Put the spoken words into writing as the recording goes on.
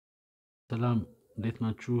ሰላም እንዴት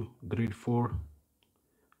ናችሁ? ግሬድ 4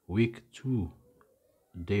 ዊክ 2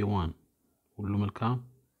 ዴይ 1 ሁሉ መልካም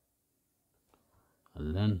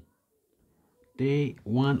አለን። ዴይ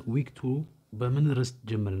 1 ዊክ 2 በምን ርዕስ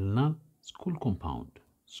ጀምረናል? ስኩል ኮምፓውንድ።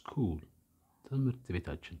 ስኩል ትምህርት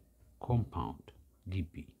ቤታችን፣ ኮምፓውንድ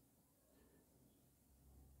ግቢ፣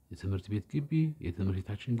 የትምህርት ቤት ግቢ፣ የትምህርት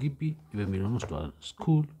ቤታችን ግቢ በሚለውን ወስደዋል።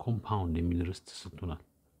 ስኩል ኮምፓውንድ የሚል ርዕስ ተሰጥቶናል።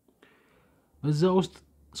 በዛ ውስጥ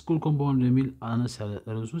ስኩል ኮምፓውንድ የሚል አነስ ያለ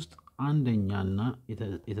ርዕስ ውስጥ አንደኛና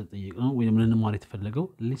የተጠየቀው ወይም ልንማር የተፈለገው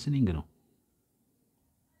ሊስኒንግ ነው።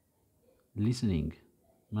 ሊስኒንግ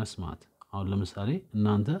መስማት። አሁን ለምሳሌ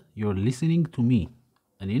እናንተ you're listening to me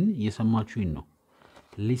እኔን እየሰማችሁኝ ነው።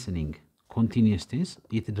 ሊስኒንግ ኮንቲኒየስ ቴንስ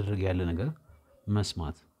እየተደረገ ያለ ነገር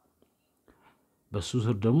መስማት። በሱ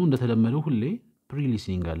ስር ደግሞ እንደተለመደው ሁሌ ፕሪ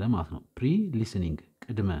ሊስኒንግ አለ ማለት ነው። ፕሪ ሊስኒንግ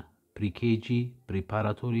ቅድመ፣ ፕሪ ኬጂ፣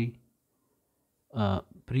 ፕሪፓራቶሪ፣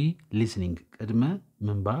 ፕሪ ሊስኒንግ ቅድመ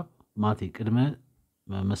ምንባብ ማቴ ቅድመ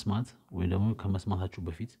መስማት ወይ ደግሞ ከመስማታችሁ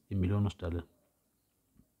በፊት የሚለውን ወስዳለን።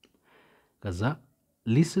 ከዛ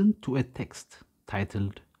listen to a text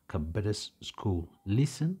titled ከበደስ ስኩል።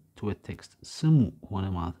 listen to a text ስሙ ሆነ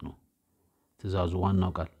ማለት ነው። ትእዛዙ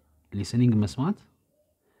ዋናው ቃል ሊስኒንግ መስማት፣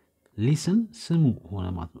 ሊስን ስሙ ሆነ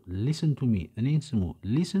ማለት ነው። listen to me እኔን ስሙ።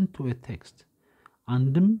 listen to a text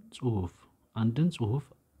አንድን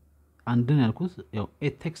አንድን ያልኩት ያው ኤ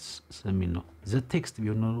ቴክስት ስለሚል ነው። ዘ ቴክስት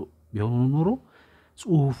ቢሆን ኖሮ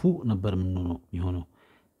ጽሁፉ ነበር የሚሆነው።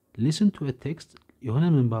 ሊስን ቱ ኤ ቴክስት የሆነ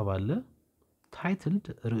ምንባብ አለ። ታይትልድ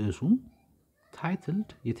ርዕሱም፣ ታይትልድ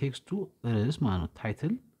የቴክስቱ ርዕስ ማለት ነው።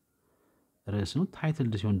 ታይትል ርዕስ ነው።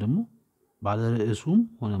 ታይትልድ ሲሆን ደግሞ ባለ ርዕሱም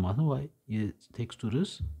ሆነ ማለት ነው። የቴክስቱ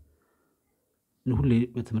ርዕስ ሁሌ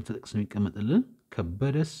በትምህርት ጥቅስ የሚቀመጥልን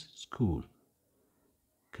ከበደስ ስኩል።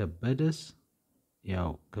 ከበደስ ያው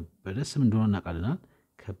ከበደስ ምን እንደሆነ እናውቃለን።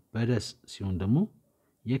 ከበደስ ሲሆን ደግሞ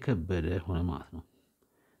የከበደ ሆነ ማለት ነው።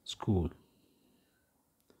 ስኩል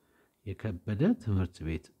የከበደ ትምህርት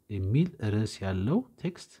ቤት የሚል ርዕስ ያለው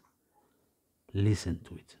ቴክስት ሊስን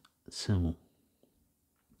ቱ ኢት ስሙ።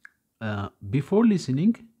 ቢፎር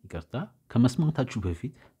ሊስኒንግ ይቅርታ፣ ከመስማታችሁ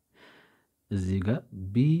በፊት እዚህ ጋር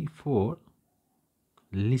ቢፎር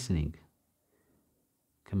ሊስኒንግ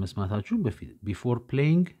ከመስማታችሁ በፊት፣ ቢፎር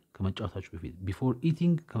ፕሌይንግ ከመጫወታችሁ በፊት፣ ቢፎር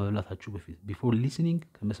ኢቲንግ ከመብላታችሁ በፊት፣ ቢፎር ሊስኒንግ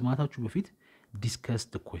ከመስማታችሁ በፊት ዲስከስ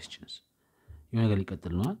the questions የሆነ ነገር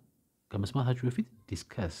ሊቀጥል ነው። ከመስማታችሁ በፊት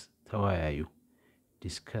ዲስከስ ተወያዩ።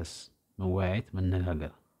 ዲስከስ መወያየት፣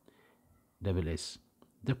 መነጋገር። ደብል ኤስ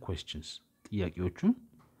the questions ጥያቄዎቹን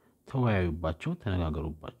ተወያዩባቸው፣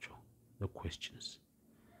 ተነጋገሩባቸው። the questions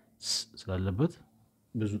ስላለበት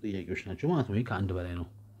ብዙ ጥያቄዎች ናቸው ማለት ነው። ከአንድ በላይ ነው።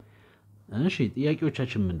 እሺ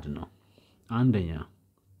ጥያቄዎቻችን ምንድን ነው? አንደኛ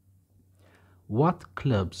what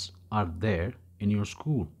clubs are there in your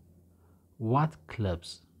school? what clubs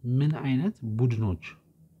ምን አይነት ቡድኖች፣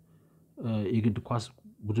 የግድ ኳስ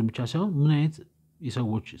ቡድን ብቻ ሳይሆን ምን አይነት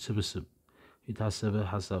የሰዎች ስብስብ፣ የታሰበ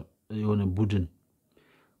ሐሳብ የሆነ ቡድን።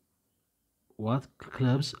 what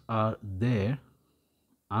clubs are there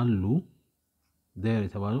አሉ። there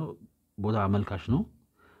የተባለው ቦታ አመልካች ነው።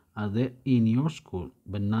 are there in your school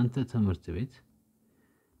በእናንተ ትምህርት ቤት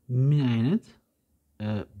ምን አይነት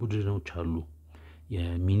ቡድኖች አሉ?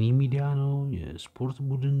 የሚኒ ሚዲያ ነው፣ የስፖርት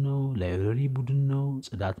ቡድን ነው፣ ላይብረሪ ቡድን ነው፣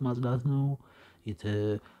 ጽዳት ማጽዳት ነው፣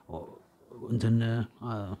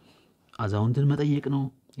 አዛውንትን መጠየቅ ነው።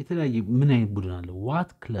 የተለያየ ምን አይነት ቡድን አለ? ዋት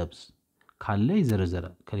ክለብስ ካለ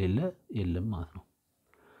ይዘረዘራል፣ ከሌለ የለም ማለት ነው።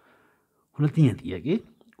 ሁለተኛ ጥያቄ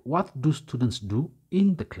ዋት ዱ ስቱደንትስ ዱ ኢን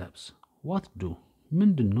ዘ ክለብስ? ዋት ዱ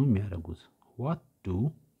ምንድን ነው የሚያደርጉት? ዋት ዱ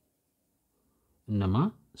እነማ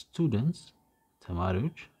ስቱደንትስ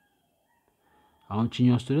ተማሪዎች። አሁን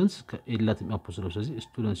ቺኛው ስቱደንትስ ከኤላት የሚያፖስለው ስለዚህ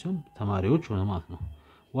ስቱደንት ሲሆን ተማሪዎች ሆነ ማለት ነው።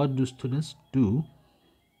 what do students do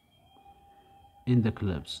in the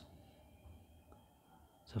clubs?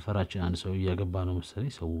 ሰፈራችን አንድ ሰው እያገባ ነው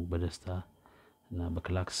መሰለኝ። ሰው በደስታ እና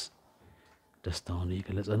በክላክስ ደስታውን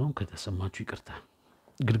እየገለጸ ነው። ከተሰማችሁ ይቅርታ።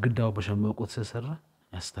 ግድግዳው በሸምበቆ ተሰራ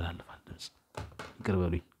ያስተላልፋል ድምጽ፣ ይቅር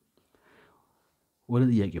በሉኝ። ወደ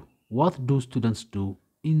ጥያቄው what do students do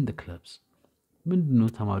in the clubs? ምንድነው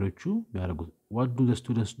ተማሪዎቹ የሚያደርጉት? what do the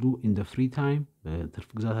students do in the free time በትርፍ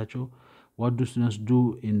ጊዜያቸው? what do students do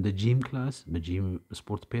in the gym class በጂም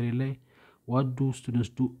ስፖርት ፔሪየድ ላይ? what do students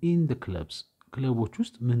do in the clubs ክለቦች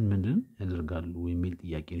ውስጥ ምንድን ያደርጋሉ የሚል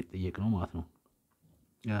ጥያቄ ነው ማለት ነው።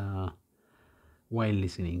 while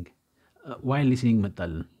listening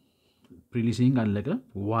መጣልን። ፕሪ ሊስኒንግ አለቀ።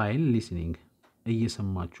 while listening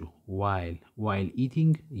እየሰማችሁ፣ while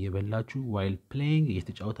eating እየበላችሁ፣ while playing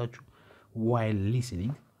እየተጫወታችሁ፣ while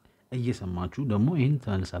listening እየሰማችሁ ደግሞ ይሄን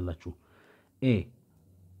ታነሳላችሁ። ኤ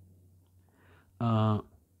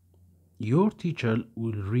your teacher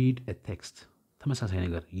will read a text ተመሳሳይ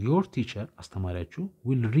ነገር your teacher አስተማሪያችሁ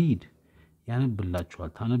will read ያነብላችኋል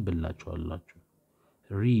ታነብላችኋላችሁ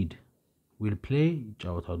read will play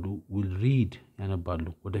ይጫወታሉ will read ያነባሉ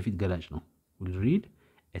ወደፊት ገላጭ ነው will read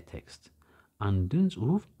a text አንድን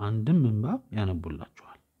ጽሁፍ አንድን ምንባብ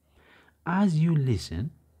ያነቡላችኋል as you listen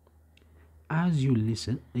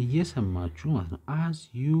እየሰማችሁ ማለት ነው as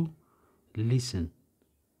you listen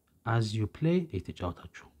as you play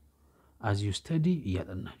እየተጫወታችሁ as you study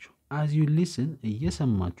እያጠናችሁ as you listen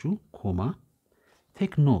እየሰማችሁ ኮማ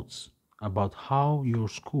take notes about how your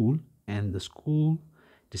school and the school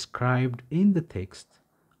described in the text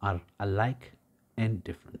are alike and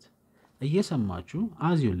different እየሰማችሁ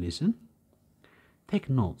as you listen take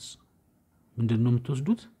notes ምንድነው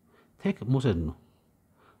የምትወስዱት take መውሰድ ነው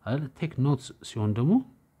አይደል take notes ሲሆን ደግሞ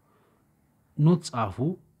ኖት ጻፉ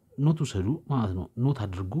ኖት ውሰዱ ማለት ነው ኖት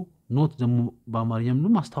አድርጉ ኖት ደግሞ በአማርኛም ነው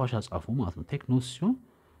ማስታወሻ ጻፉ ማለት ነው take notes ሲሆን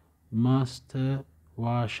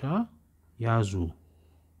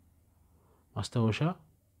ማስታወሻ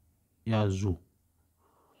ያዙ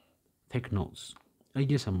take notes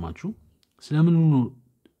እየሰማችሁ ስለምን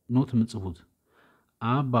ኖት የምትጽፉት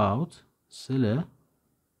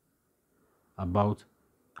about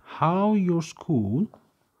how your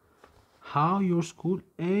school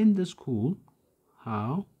and the school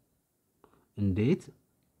how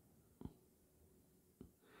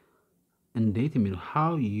እንዴት የሚለው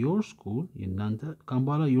how your school የናንተ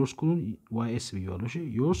ካምባላ your school ys ብያለሁ እሺ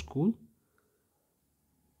your school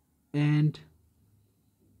and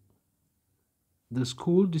the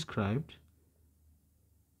school described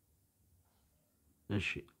እሺ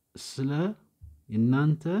ስለ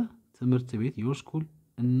የናንተ ትምህርት ቤት your school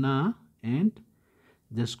እና and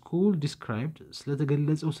the school described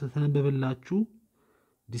ስለተገለጸው ስለተነበበላችሁ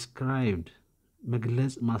described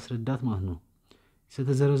መግለጽ ማስረዳት ማለት ነው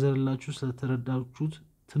ስለተዘረዘረላችሁ ስለተረዳችሁት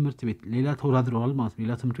ትምህርት ቤት ሌላ ተወዳድረዋል ማለት ነው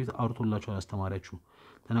ሌላ ትምህርት ቤት አውርቶላችኋል አስተማሪያችሁ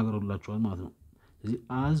ተናግሮላችኋል ማለት ነው ስለዚህ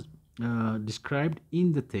as described in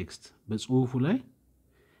the text በጽሁፉ ላይ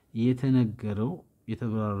የተነገረው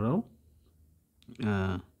የተብራራው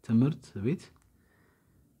ትምህርት ቤት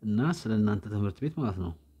እና ስለናንተ ትምህርት ቤት ማለት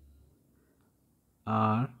ነው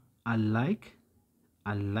are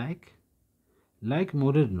like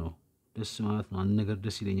መውደድ ነው ደስ ማለት ነው አንድ ነገር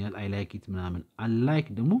ደስ ይለኛል I like it ምናምን alike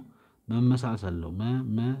ደግሞ መመሳሰል ነው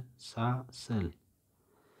መመሳሰል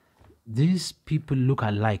these people look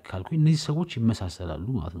alike ካልኩኝ እነዚህ ሰዎች ይመሳሰላሉ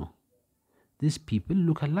ማለት ነው these people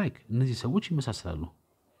look alike እነዚህ ሰዎች ይመሳሰላሉ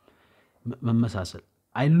መመሳሰል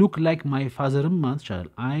I look like my father ማለት ይችላል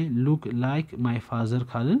I look like my father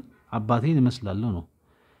ካልን አባቴን እመስላለሁ ነው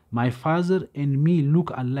my father and me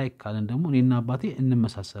look alike ካልን ደግሞ እኔና አባቴ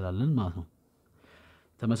እንመሳሰላለን ማለት ነው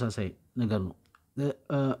ተመሳሳይ ነገር ነው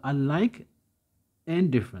alike and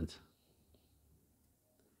different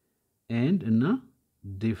and እና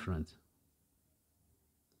different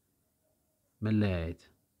መለያየት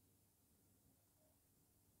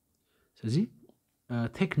ስለዚህ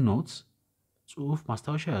take notes ጽሁፍ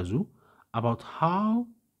ማስታወሻ ያዙ about how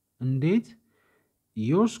እንዴት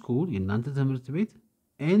your school የናንተ ትምህርት ቤት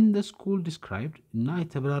and the school described እና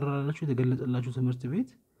የተብራራላችሁ የተገለጸላችሁ ትምህርት ቤት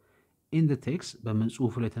in the text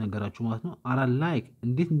በመጽሁፉ ላይ ተነገራችሁ ማለት ነው are alike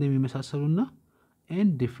እንዴት እንደሚመሳሰሉና and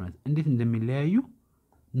different እንዴት እንደሚለያዩ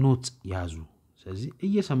ኖት ያዙ ስለዚህ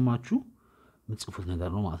እየሰማችሁ የምትጽፉት ነገር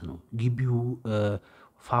ነው ማለት ነው ግቢው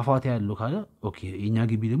ፋፋቴ ያለው ካለ ኦኬ የኛ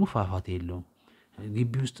ግቢ ደግሞ ፋፋቴ የለውም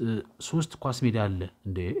ግቢ ውስጥ 3 ኳስ ሜዳ አለ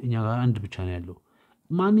እንዴ እኛ ጋር አንድ ብቻ ነው ያለው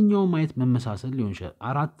ማንኛውም ማየት መመሳሰል ሊሆን ይችላል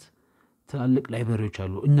 4 ትላልቅ ላይብረሪዎች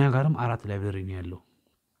አሉ እኛ ጋርም 4 ላይብረሪ ነው ያለው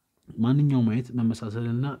ማንኛውም ማየት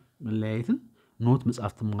መመሳሰልና መለያየትን ኖት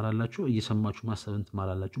መጻፍ ትማራላችሁ እየሰማችሁ ማሰብን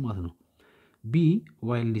ትማራላችሁ ማለት ነው b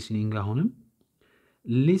while listening አሁንም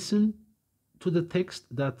listen to the text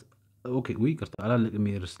that okay we ይቅርታ አላለቅም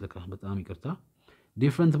ይርስ ለካ በጣም ይቅርታ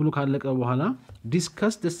different ብሎ ካለቀ በኋላ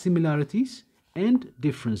discuss the similarities and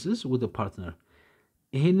differences with the partner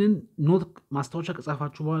ይሄንን ኖት ማስታወሻ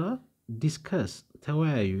ከጻፋችሁ በኋላ discuss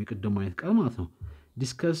ተወያዩ ይቀደሙ አይነት ቃል ማለት ነው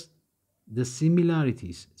discuss the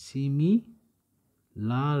similarities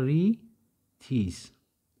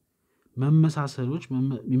መመሳሰሎች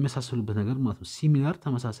የሚመሳሰሉበት ነገር ማለት ነው similar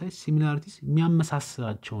ተመሳሳይ similarities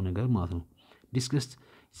የሚያመሳስላቸው ነገር ማለት ነው discuss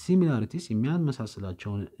similarities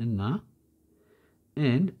የሚያመሳስላቸው እና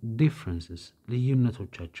and differences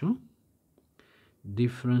ልዩነቶቻቸው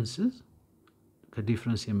differences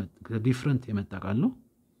ከዲፍረንት የመጣ ቃል ነው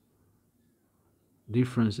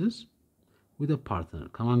differences with a partner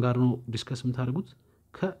ከማን ጋር ነው ዲስከስ የምታደርጉት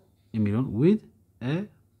የሚለውን with a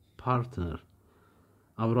partner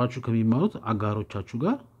አብራችሁ ከሚማሩት አጋሮቻችሁ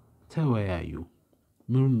ጋር ተወያዩ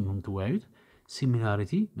ምንም ተወያዩት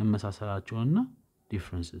ሲሚላሪቲ መመሳሰላቸውና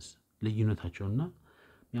ዲፈረንስስ ልዩነታቸውና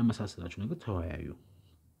የሚያመሳስላቸው ነገር ተወያዩ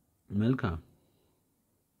መልካም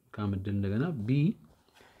ካምድል እንደገና ቢ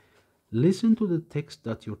listen to the text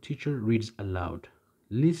that your teacher reads aloud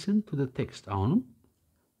listen to the text አሁንም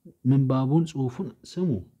ምንባቡን ጽሁፉን ስሙ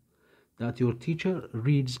that your teacher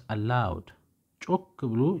reads aloud ጮክ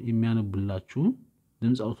ብሎ የሚያነብላችሁ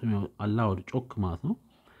ድምጽ አውጥቶ aloud ጮክ ማለት ነው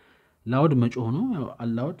loud መጮህ ነው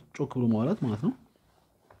aloud ጮክ ብሎ ማለት ማለት ነው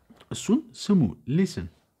እሱን ስሙ listen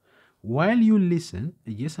while you listen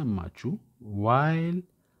እየሰማችሁ while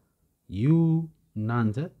you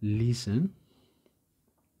እናንተ listen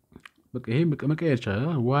በቃ ይሄ መቀየር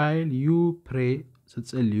ይችላል while you pray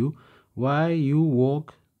ስትጸልዩ while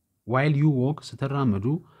you walk ስትራመዱ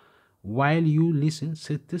while you listen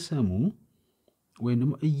ስትሰሙ ወይም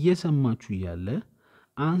ደግሞ እየሰማችሁ ያለ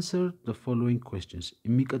answer the following questions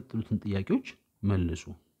የሚቀጥሉትን ጥያቄዎች መልሱ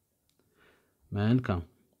መልካም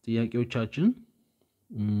ጥያቄዎቻችን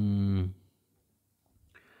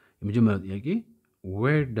የመጀመሪያው ጥያቄ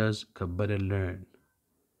where does ከበደ learn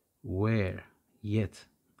where የት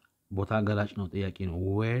ቦታ ገላጭ ነው ጥያቄ ነው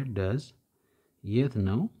where does የት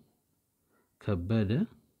ነው ከበደ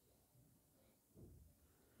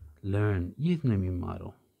learn የት ነው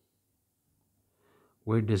የሚማረው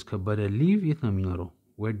where does ከበደ live የት ነው የሚኖረው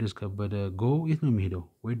where does ከበደ go የት ነው የሚሄደው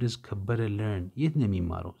where does ከበደ learn የት ነው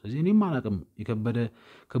የሚማረው ስለዚህ እኔ ማላቀም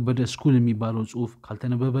የከበደ ስኩል የሚባለው ጽሁፍ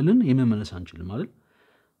ካልተነበበልን የመመለስ አንችልም ማለት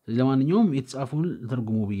ስለዚህ ለማንኛውም የተጻፈውን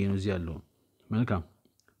ተርጉሙ ብዬ ነው እዚህ ያለው መልካም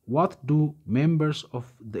what do members of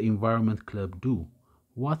the environment club do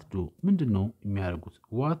what do ምንድነው የሚያደርጉት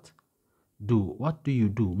what do you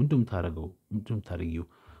do ምንድነው ታረጊው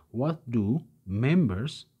what do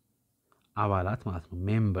members አባላት ማለት ነው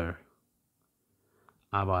member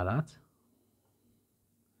አባላት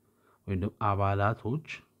ወይም አባላቶች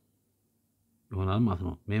ይሆናል ማለት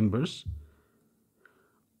ነው members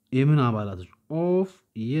የምን አባላቶች of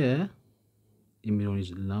የሚለውን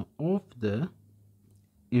ይዝልና of the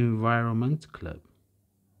environment club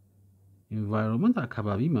environment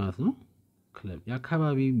አካባቢ ማለት ነው club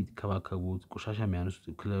የአካባቢ የሚከባከቡት ቆሻሻ የሚያነሱት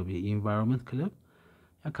club የenvironment club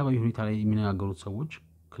የአካባቢ ሁኔታ ላይ የሚነጋገሩት ሰዎች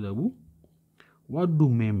ክለቡ what do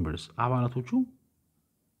members አባላቶቹ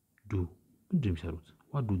do ምንድነው የሚሰሩት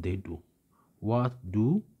what do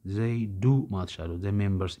they do ማለት ይችላል the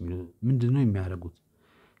members ምንድነው የሚያደርጉት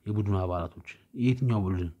የቡድኑ አባላቶች የትኛው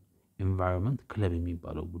ቡድን environment club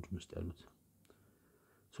የሚባለው ቡድን ውስጥ ያሉት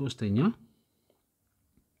ሶስተኛ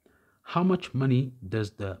how much money does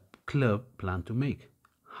the club plan to make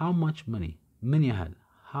how much money ምን ያህል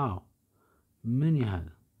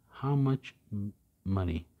how much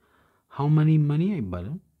money how many money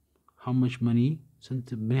አይባልም how much money ስንት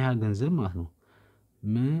ምን ያህል ገንዘብ ማለት ነው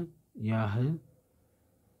ምን ያህል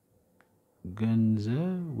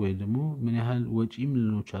ገንዘብ ወይ ደግሞ ምን ያህል ወጪም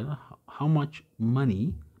ሊሆን ይችላል how much money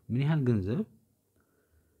ምን ያህል ገንዘብ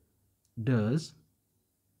does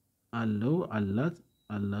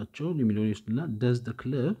አላቸው የሚለውን ይስጥና does the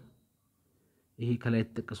club ይሄ ከላይ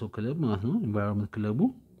የተጠቀሰው ክለብ ማለት ነው environment ክለቡ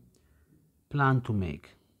plan to make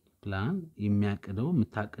plan የሚያቅደው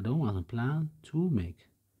የምታቅደው ማለት ነው plan to make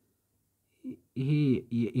ይሄ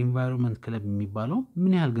የenvironment ክለብ የሚባለው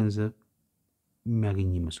ምን ያህል ገንዘብ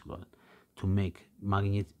የሚያገኝ ይመስላል to make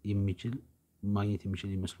ማግኘት የሚችል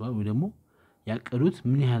ይመስላል ወይ ደግሞ ያቀዱት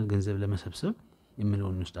ምን ያህል ገንዘብ ለመሰብሰብ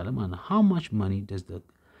የሚለውን እንወስዳለን ማለት ነው how much money does the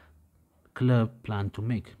club plan to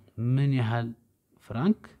make ምን ያህል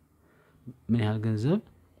ፍራንክ ምን ያህል ገንዘብ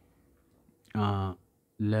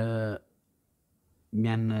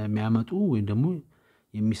ለሚያመጡ ወይ ደግሞ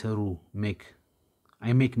የሚሰሩ make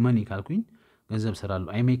I make money ካልኩኝ ገንዘብ ሰራለሁ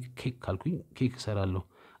I make cake ካልኩኝ ኬክ ሰራለሁ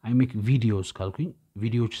I make videos ካልኩኝ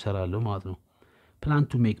ቪዲዮዎች ሰራለሁ ማለት ነው plan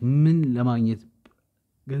to make ምን ለማግኘት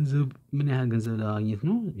ገንዘብ ምን ያህል ገንዘብ ለማግኘት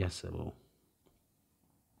ነው ያሰበው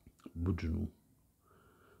ቡድኑ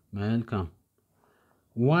መልካም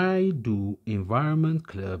why do environment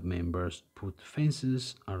club members put fences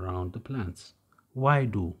around the plants why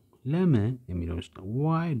do ለምን የሚለው ነው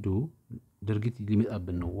why do ድርጊት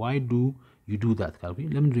ሊመጣብን ነው why do you do that ካልኩኝ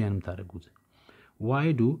ለምን ነው ያንም ታደርጉት why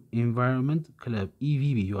do environment club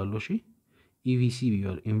EVB ያለው እሺ EVC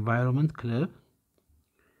ያለው environment club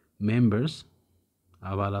members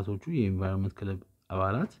አባላቶቹ የenvironment club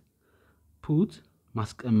አባላት put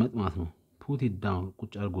ማስቀመጥ ማለት ነው put it down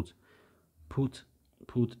ቁጭ አድርጉት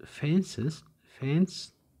put fences fence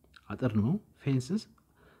አጥር ነው fences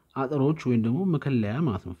አጥሮች ወይም ደግሞ መከለያ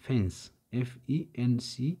ማለት ነው fence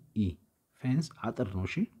FENCE fence አጥር ነው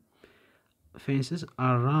እሺ fences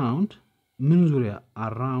around ምን ዙሪያ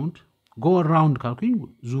around go around ካልኩኝ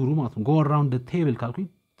ዙሩ ማለት ነው go around the table ካልኩኝ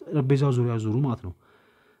ጠረጴዛው ዙሪያ ዙሩ ማለት ነው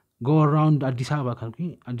go around አዲስ አበባ ካልኩኝ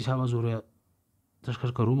አዲስ አበባ ዙሪያ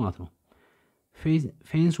ተሽከርከሩ ማለት ነው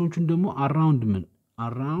ፌንሶቹን ደግሞ around ምን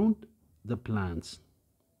around the plants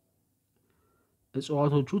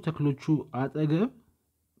እጽዋቶቹ ተክሎቹ አጠገብ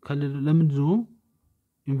ለምንድን ነው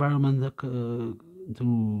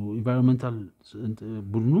ኢንቫይሮንመንታል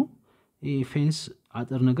ቡድኑ ፌንስ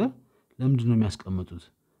አጥር ነገር ለምንድን ነው የሚያስቀምጡት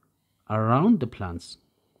around the plants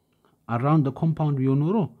around the compound ቢሆን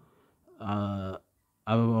ኖሮ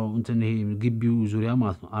አበባው ይሄ ግቢው ዙሪያ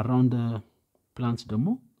ማለት ነው around the plants ደግሞ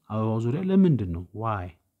አበባው ዙሪያ ለምንድን ነው why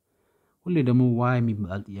ሁሌ ደግሞ why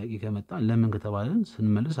የሚባል ጥያቄ ከመጣ ለምን ከተባለን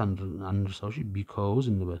ስንመልስ አንርሳው because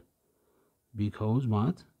እንበል because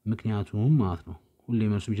ማለት ምክንያቱም ማለት ነው ሁሌ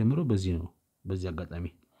መልሱ ቢጀምረው በዚህ ነው በዚህ አጋጣሚ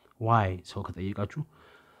why ሰው ከጠየቃችሁ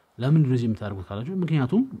ለምን እንደዚህ የምታደርጉት ካላችሁ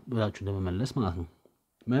ምክንያቱም ብላችሁ ለመመለስ ማለት ነው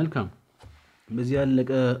መልካም በዚህ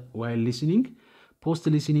ያለቀ while listening post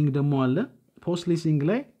listening ደግሞ አለ post listening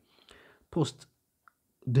ላይ post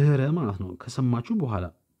ድህረ ማለት ነው ከሰማችሁ በኋላ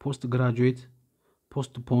post graduate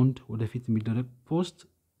postponed ወደፊት የሚደረግ post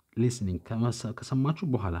listening ከሰማችሁ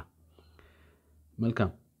በኋላ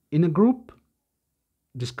መልካም in a group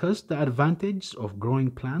discuss the advantages of growing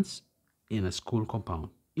plants in a school compound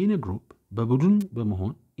in a group በቡድን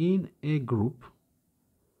በመሆን in a group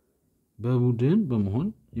በቡድን በመሆን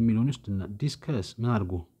የሚለውን ውስጥና ዲስከስ ምን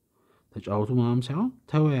አድርጉ ተጫወቱ ምናምን ሳይሆን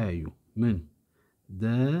ተወያዩ ምን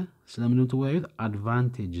ስለምን ተወያዩት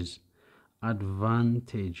advantages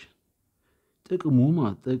advantage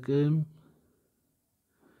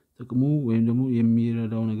ጥቅሙ ወይም ደግሞ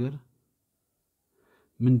የሚረዳው ነገር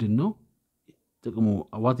ምንድነው ጥቅሙ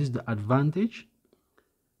what is the advantage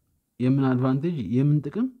የምን advantage የምን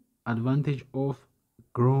ጥቅም advantage of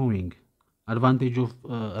growing advantage of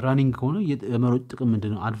running ከሆነ የመሮጥ ጥቅም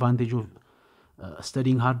ምንድነው advantage of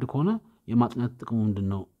studying hard ከሆነ የማጥናት ጥቅሙ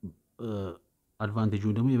ምንድነው advantage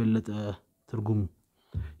ደግሞ የበለጠ ትርጉም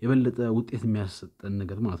የበለጠ ውጤት የሚያሰጠን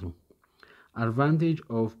ነገር ማለት ነው advantage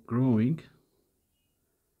of growing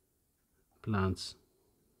plants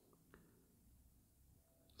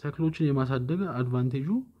ተክሎችን የማሳደግ አድቫንቴጁ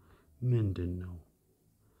ምንድነው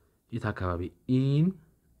የት አካባቢ in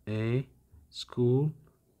a school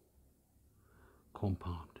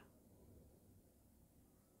compound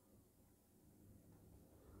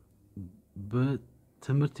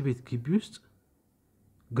በትምህርት ቤት ግቢ ውስጥ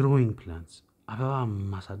growing plants አበባ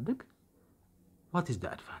ማሳደግ what is the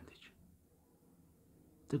advantage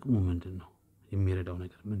ጥቅሙ ምንድነው የሚረዳው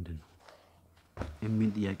ነገር ምንድነው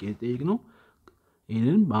የሚል ጥያቄ ጠይቅ ነው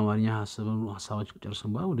ይሄንን በአማርኛ ሐሳባችን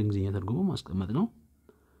ጨርሰን ወደ እንግሊዝኛ ተርጉሞ ማስቀመጥ ነው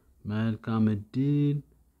መልካም እድል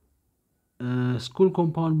ስኩል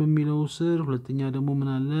ኮምፓውንድ በሚለው ስር ሁለተኛ ደግሞ ምን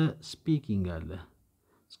አለ ስፒኪንግ አለ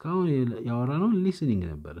እስካሁን ያወራነው ሊስኒንግ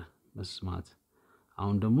ነበር መስማት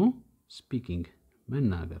አሁን ደግሞ ስፒኪንግ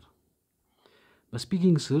መናገር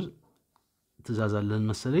በስፒኪንግ ስር ትእዛዝ አለን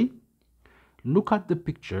መሰለኝ look at the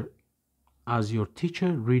picture as your teacher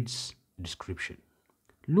reads description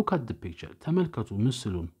look at the picture ተመልከቱ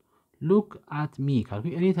ምስሉን look at me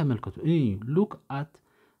ካልኩኝ እኔ ተመልከቱ እኔ look at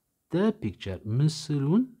the picture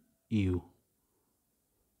ምስሉን እዩ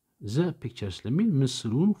the picture ስለሚል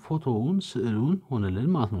ምስሉን ፎቶውን ስዕሉን ሆነልን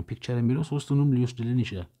ማለት ነው picture የሚለው ሶስቱንም ሊወስድልን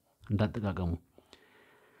ይችላል እንዳጠቃቀሙ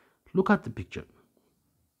look at the picture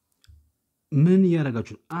ምን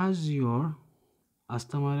ያረጋችሁ as your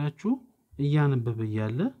አስተማሪያችሁ እያነበበ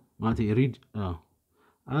ያለ ማለት read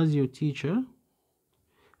as your teacher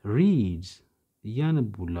reads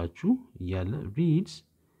እያነቡላችሁ ያለ reads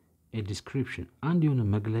a description አንድ የሆነ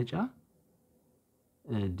መግለጫ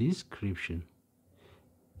description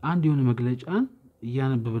አንድ የሆነ መግለጫን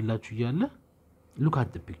እያነበበላችሁ ያለ look at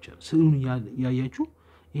the picture ስዕሉን ያያችሁ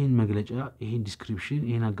ይሄን መግለጫ ይሄን description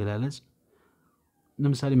ይሄን አገላለጽ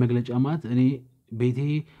ለምሳሌ መግለጫ ማለት እኔ ቤቴ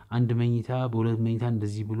አንድ መኝታ በሁለት መኝታ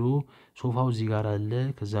እንደዚህ ብሎ ሶፋው እዚህ ጋር አለ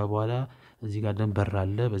ከዛ በኋላ እዚህ ጋር ደንበር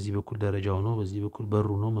አለ በዚህ በኩል ደረጃው ነው በዚህ በኩል በሩ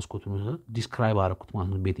ነው መስኮቱ ነው ዲስክራይብ አረኩት ማለት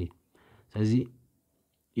ነው ቤቴ ስለዚህ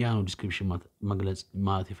ያ ነው ዲስክሪፕሽን ማለት መግለጽ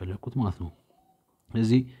ማለት የፈለኩት ማለት ነው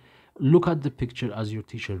ስለዚህ look at the picture as your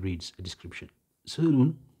teacher reads a description ስዕሉን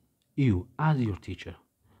እዩ as your teacher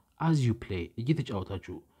as you play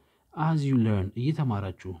እየተጫወታችሁ as you learn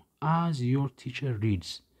እየተማራችሁ as your teacher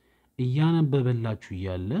reads እያነበበላችሁ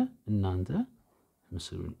ያለ እናንተ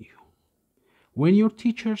ምስሉን እዩ when your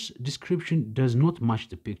teacher's description does not match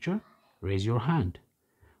the picture raise your hand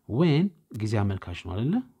when ጊዜ አመልካች ነው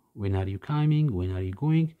አይደለ when are you coming when are you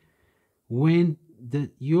going when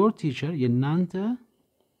your teacher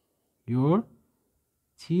your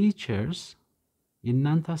teachers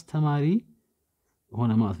የናንተ አስተማሪ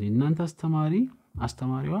ሆነ ማለት ነው። እናንተ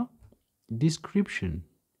አስተማሪዋ ዲስክሪፕሽን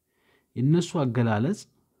የነሱ አገላለጽ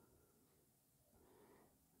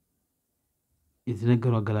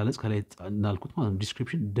የተነገረው አገላለጽ ከላይ እንዳልኩት ማለት ነው።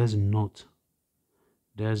 ዲስክሪፕሽን does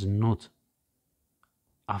not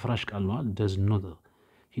አፍራሽ ቃል ነው።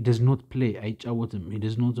 he does not play አይጫወትም። he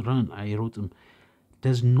does not run አይሮጥም።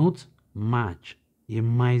 does not match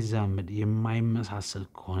የማይዛመድ የማይመሳሰል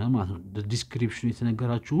ከሆነ ማለት ነው። ዲስክሪፕሽኑ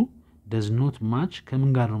የተነገራችሁ does not match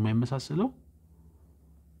ከምን ጋር ነው የማይመሳሰለው?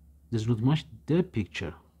 does not match the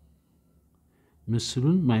picture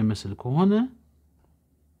ምስሉን ማይመስል ከሆነ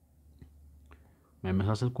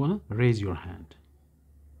raise your hand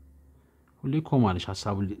ሁሌ ኮማለሽ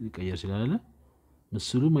ሐሳቡን ሊቀየር ይችላል።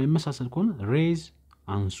 ምስሉ ማይመሳሰል ከሆነ raise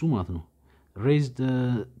አንሱ ማለት ነው። raise the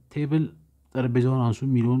table ጠረጴዛውን አንሱ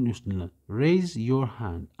የሚለውን ይወስድልናል። raise your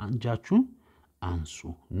hand እጃችሁን አንሱ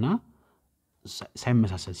እና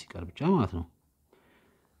ሳይመሳሰል ሲቀር ብቻ ማለት ነው።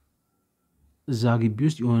 እዛ ግቢ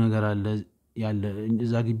ውስጥ የሆነ ነገር አለ ያለ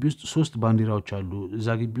እዛ ግቢ ውስጥ 3 ባንዲራዎች አሉ። እዛ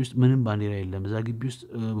ግቢ ውስጥ ምንም ባንዲራ የለም። እዛ ግቢ ውስጥ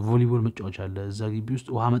ቮሊቦል መጫወቻ አለ። እዛ ግቢ ውስጥ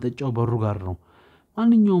ውሃ መጠጫው በሩ ጋር ነው።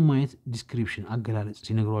 ማንኛውም ማየት ዲስክሪፕሽን አገላለጽ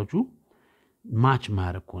ሲነግሯችሁ ማች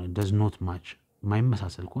ማያረግ ከሆነ does not match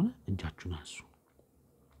ማይመሳሰል ከሆነ እጃችሁን አንሱ።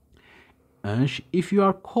 እሺ if you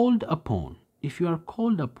are called upon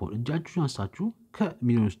እጃችሁን አንሳችሁ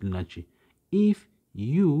ከሚሊዮን ውስጥ ልናችሁ if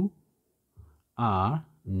you are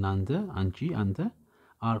እናንተ አንተ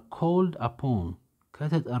are called upon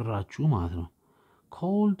ከተጠራችሁ ማለት ነው።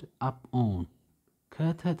 called upon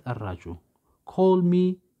ከተጠራችሁ call me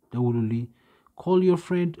ደውሉልኝ call your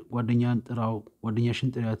friend ጓደኛሽን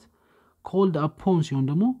ጥሪያት called upon ሲሆን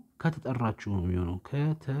ደግሞ ከተጠራችሁ ነው የሚሆነው።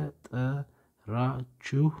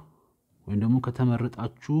 ከተጠራችሁ ወይም ደግሞ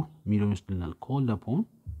ከተመረጣችሁ ሚሊዮን ውስጥ ልናል called upon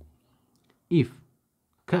if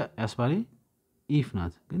ከያስባለ if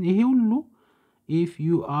ናት። ግን ይሄ ሁሉ if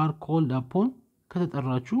you are called upon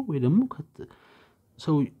ከተጠራችሁ ወይ ደግሞ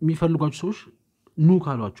ሰው የሚፈልጓችሁ ሰዎች ኑ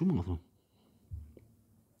ካሏችሁ ማለት ነው።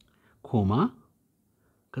 ኮማ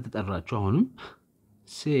ከተጠራችሁ አሁንም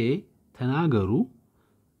say ተናገሩ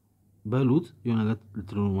በሉት የሆነ ነገር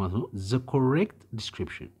ልትሉ ማለት ነው። the correct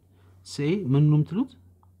description say ምንም ትሉት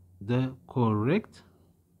the correct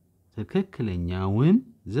ትክክለኛውን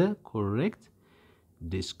the correct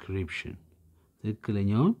description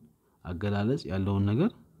ትክክለኛውን አገላለጽ ያለውን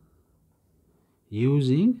ነገር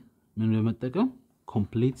using ምን በመጠቀም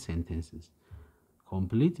complete sentences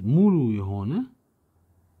complete ሙሉ የሆነ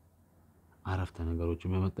አረፍተ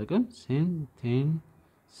ነገሮችን በመጠቀም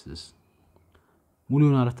sentences ሙሉ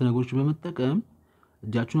የሆነ አረፍተ ነገሮችን በመጠቀም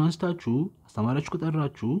እጃችሁን አንስታችሁ አስተማሪያችሁ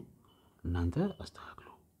ከጠራችሁ እናንተ አስተካክሉ።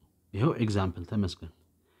 ይሄው ኤግዛምፕል ተመስገን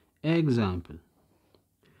ኤግዛምፕል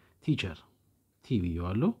teacher TV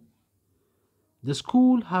ያለው the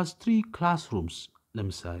school has 3 classrooms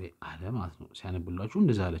ለምሳሌ አለ ማለት ነው። ሲያነብላችሁ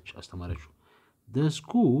እንደዛ አለች አስተማሪያችሁ the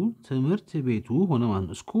school ትምህርት ቤቱ ሆነ ማለት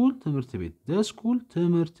ነው። school ትምህርት ቤት the school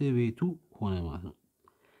ትምህርት ቤቱ ሆነ ማለት ነው።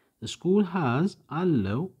 the school has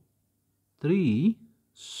አለው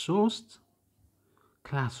 3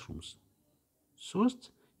 classrooms 3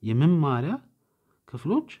 የመማሪያ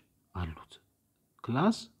ክፍሎች አሉት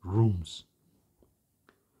classrooms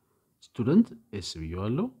student s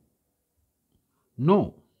ብየዋለሁ no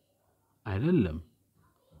አይደለም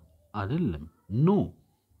no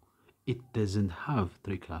it doesn't have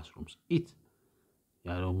 3 classrooms it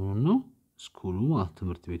ያለው ምን ነው ስኩሉ ማለት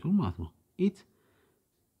ትምህርት ቤቱ ማለት ነው። it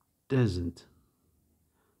doesn't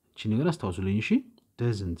እቺ ነገር አስተዋውሱልኝ እሺ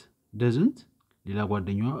doesn't ሌላ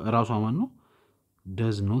ጓደኛዋ ራሷ ማን ነው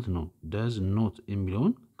does not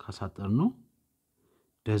የሚለውን ካሳጠር ነው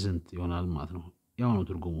doesn't ይሆናል ማለት ነው። ያው ነው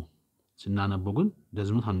ትርጉሙ። ስናነበው ግን does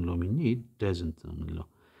not አንለውም እንጂ doesn't ነው የምንለው።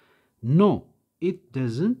 no it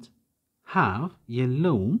doesn't have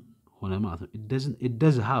የለውም ሆነ ማለት ነው። it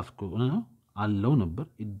does have ከሆነ አለው ነበር።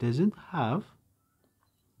 it doesn't have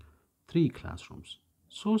 3 classrooms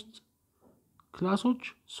 3 ክላሶች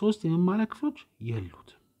 3 የመማሪያ ክፍሎች የሉት።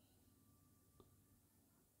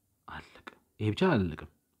 አለቀ። ይሄ ብቻ አለቀ።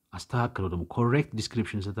 አስተካክለው ደግሞ correct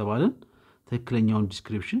description ስለተባለን ትክክለኛውን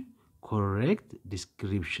description correct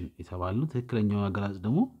description የተባለው ትክክለኛው አገላለጽ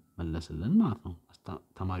ደግሞ መለስልን ማለት ነው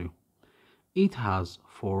ተማሪው። it has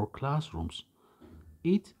 4 classrooms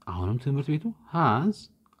it አሁንም ትምህርት ቤቱ has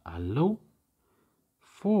አለው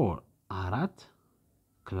 4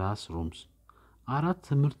 classrooms 4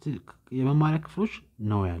 ትምህርት የመማሪያ ክፍሎች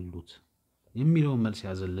ነው ያሉት የሚለው መልስ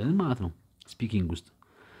ያዘልን ማለት ነው ስፒኪንግ ውስጥ።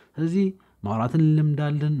 ስለዚህ ማውራትን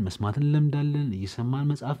እንለምዳለን፣ መስማትን እንለምዳለን፣ እየሰማን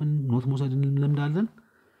መጻፍን ኖት መውሰድን እንለምዳለን።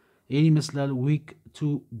 ይሄን ይመስላል week 2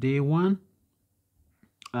 day 1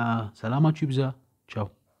 ሰላማችሁ ይብዛ። ቻው